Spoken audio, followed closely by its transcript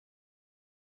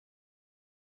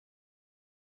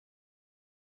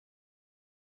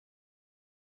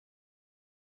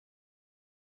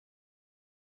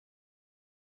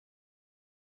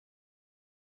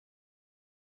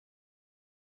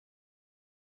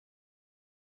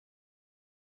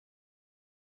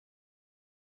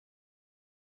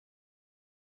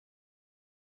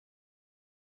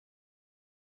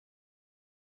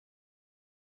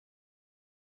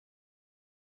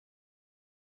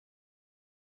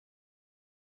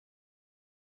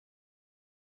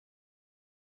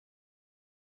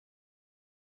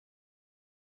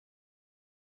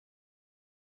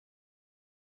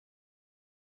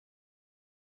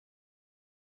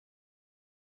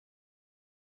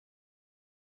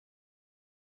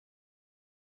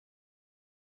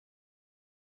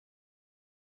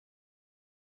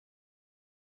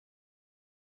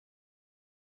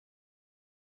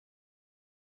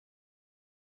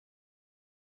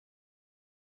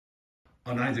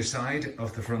On either side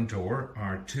of the front door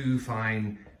are two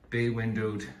fine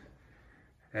bay-windowed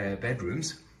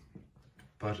bedrooms,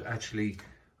 but actually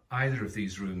either of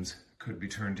these rooms could be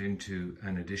turned into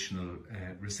an additional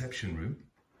reception room.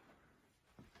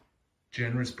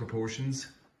 Generous proportions.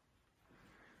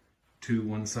 To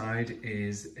one side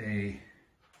is a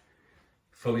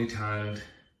fully tiled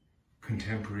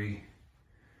contemporary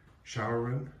shower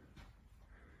room.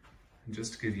 And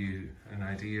just to give you an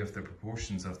idea of the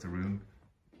proportions of the room,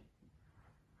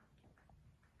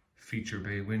 feature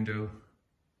bay window,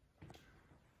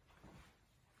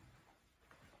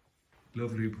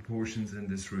 lovely proportions in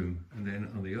this room. And then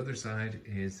on the other side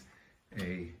is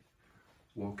a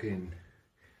walk-in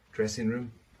dressing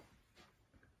room.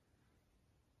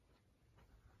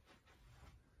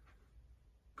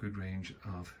 Good range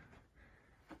of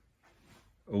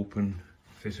open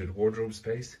fitted wardrobe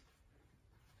space.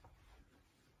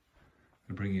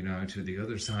 I'll bring you now to the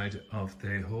other side of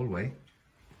the hallway.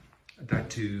 That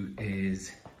too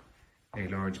is a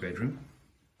large bedroom.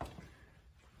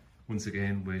 Once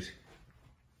again with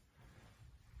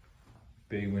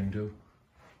bay window,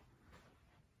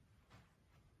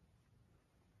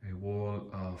 a wall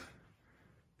of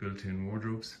built-in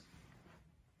wardrobes,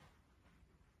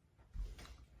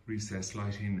 recessed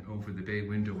lighting over the bay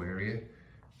window area,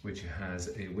 which has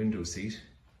a window seat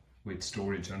with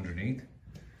storage underneath.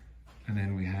 And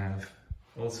then we have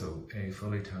also a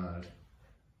fully tiled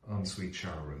ensuite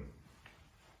shower room.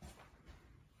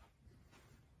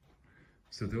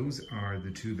 So those are the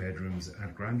two bedrooms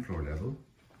at ground floor level.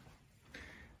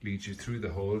 Leads you through the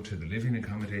hall to the living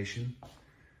accommodation.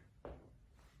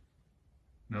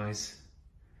 Nice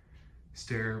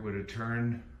stair with a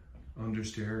turn,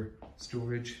 understair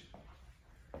storage.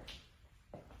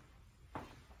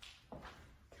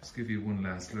 Just give you one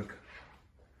last look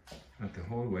at the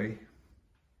hallway.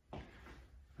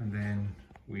 And then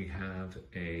we have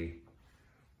a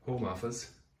home office,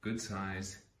 good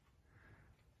size,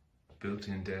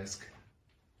 built-in desk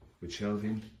with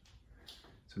shelving.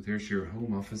 So there's your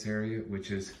home office area, which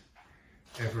is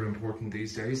ever important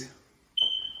these days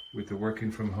with the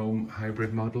working from home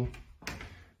hybrid model.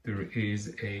 There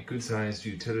is a good sized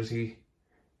utility,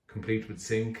 complete with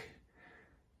sink,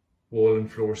 wall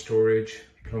and floor storage,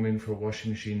 plumbing for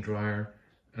washing machine, dryer,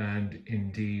 and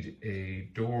indeed a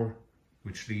door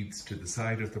which leads to the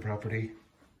side of the property.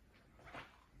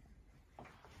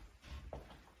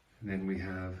 And then we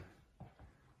have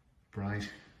bright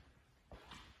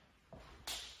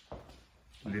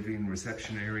living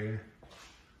reception area,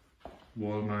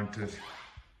 wall mounted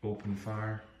open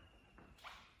fire,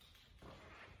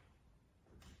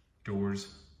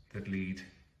 doors that lead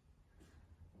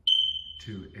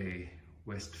to a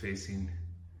west facing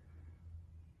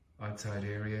outside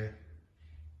area.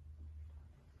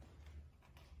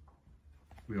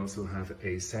 We also have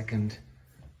a second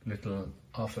little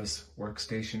office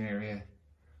workstation area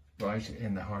right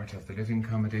in the heart of the living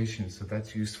accommodation, so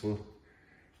that's useful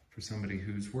for somebody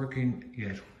who's working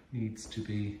yet needs to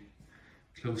be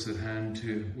close at hand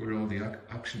to where all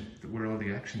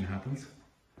the action happens.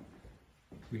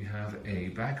 We have a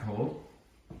back hall,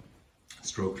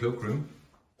 stroke cloakroom,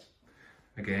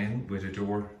 again with a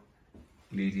door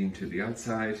leading to the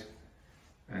outside,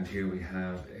 and here we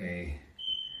have a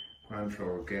ground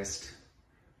floor guest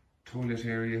toilet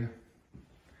area,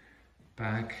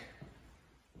 back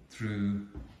through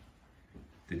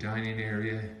the dining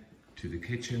area to the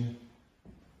kitchen,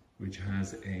 which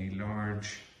has a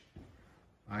large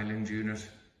island unit,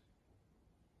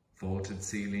 vaulted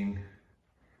ceiling,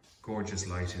 gorgeous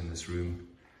light in this room.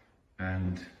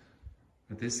 And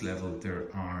at this level there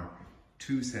are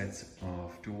two sets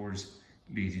of doors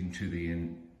leading to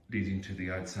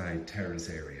the outside terrace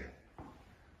area.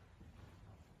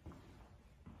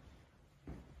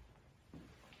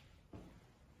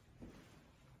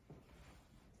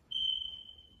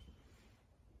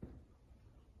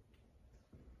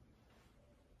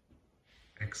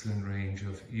 Excellent range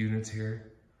of units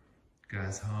here.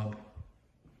 Gas hob.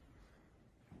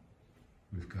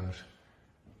 We've got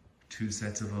two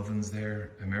sets of ovens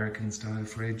there, American style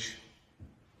fridge,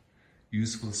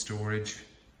 useful storage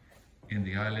in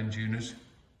the island unit,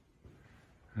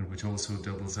 and which also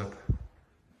doubles up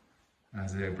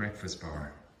as a breakfast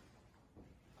bar.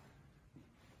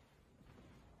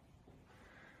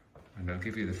 And I'll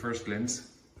give you the first glimpse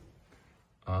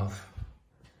of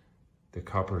the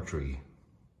copper tree,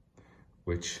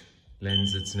 which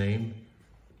lends its name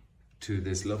to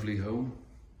this lovely home,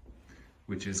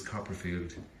 which is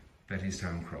Copperfield,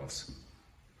 Bettystown Cross.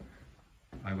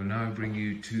 I will now bring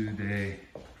you to the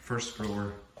first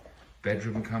floor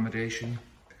bedroom accommodation,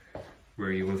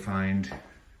 where you will find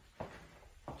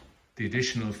the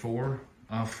additional 4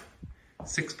 of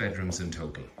 6 bedrooms in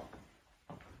total.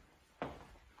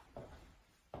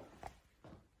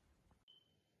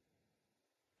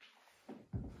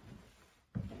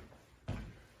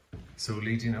 So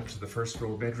leading up to the first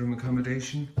floor bedroom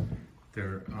accommodation,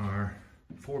 there are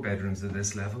 4 bedrooms at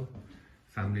this level,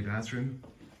 family bathroom.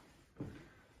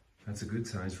 That's a good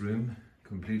sized room,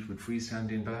 complete with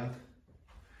freestanding bath,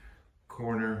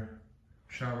 corner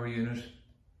shower unit,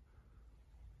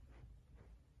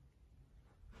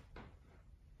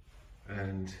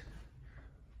 and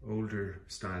older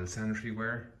style sanitary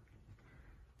ware.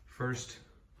 First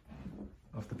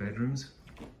of the bedrooms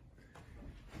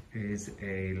is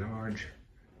a large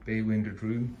bay windowed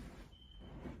room,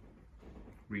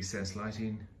 recessed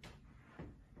lighting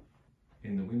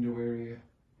in the window area,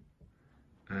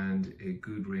 and a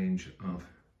good range of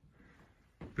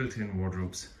built-in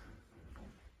wardrobes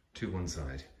to one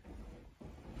side.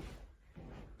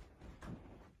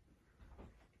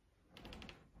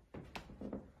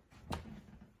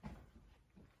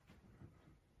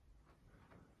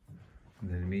 And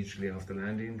then immediately off the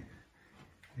landing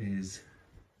is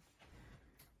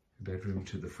a bedroom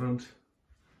to the front,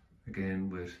 again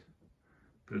with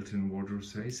built-in wardrobe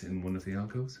space in one of the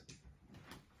alcoves.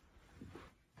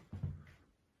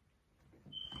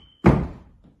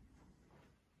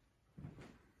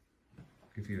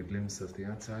 Give you a glimpse of the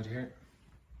outside here.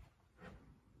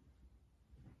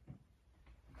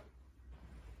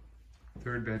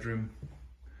 Third bedroom,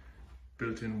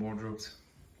 built-in wardrobes.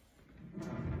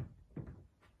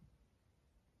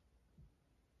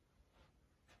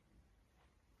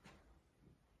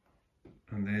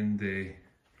 And then the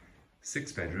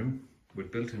 6th bedroom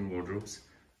with built-in wardrobes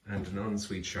and an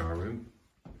ensuite shower room.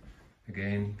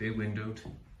 Again, bay windowed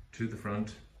to the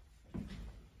front.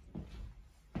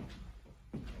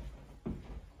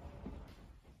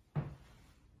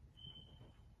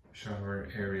 Shower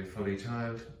area fully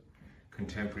tiled,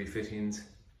 contemporary fittings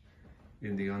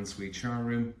in the ensuite shower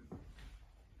room.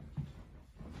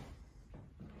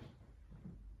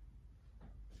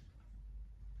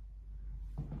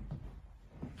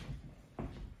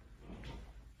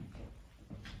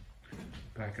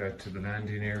 Back out to the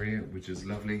landing area, which is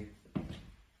lovely.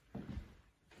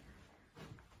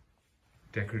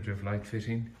 Decorative light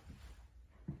fitting.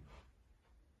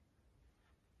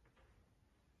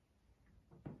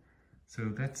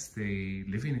 So that's the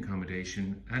living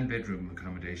accommodation and bedroom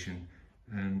accommodation,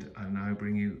 and I'll now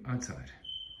bring you outside.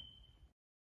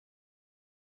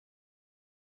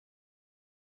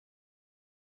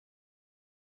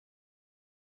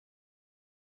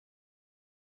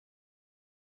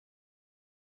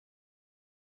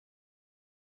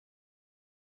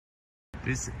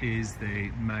 This is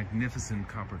the magnificent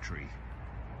copper tree,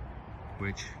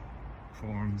 which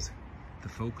forms the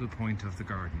focal point of the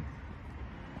garden.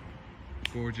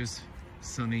 Gorgeous,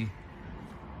 sunny,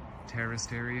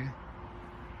 terraced area.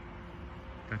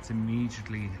 That's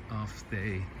immediately off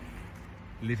the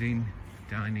living,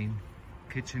 dining,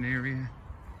 kitchen area.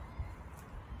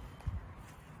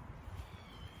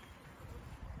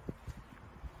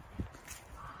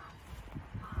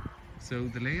 So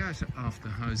the layout of the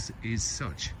house is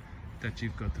such that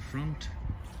you've got the front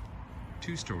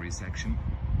 2-story section,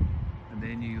 and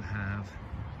then you have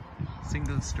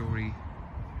single-story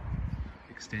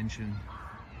extension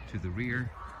to the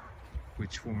rear,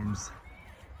 which forms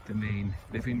the main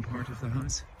living part of the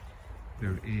house.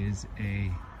 There is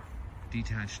a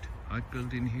detached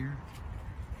outbuilding here,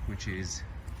 which is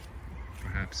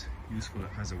perhaps useful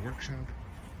as a workshop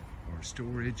or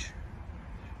storage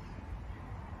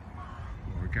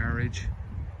or garage.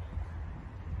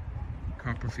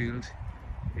 Copperfield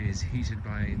is heated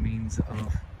by means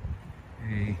of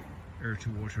a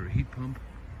air-to-water heat pump,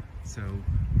 so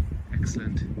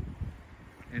excellent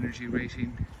energy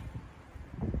rating.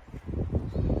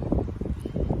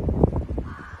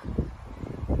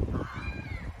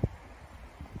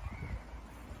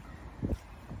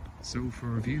 So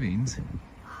for viewings,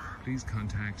 please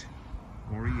contact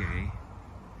REA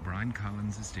Brian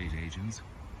Collins Estate Agents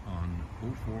on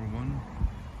 041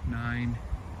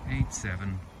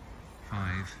 987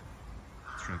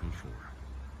 544.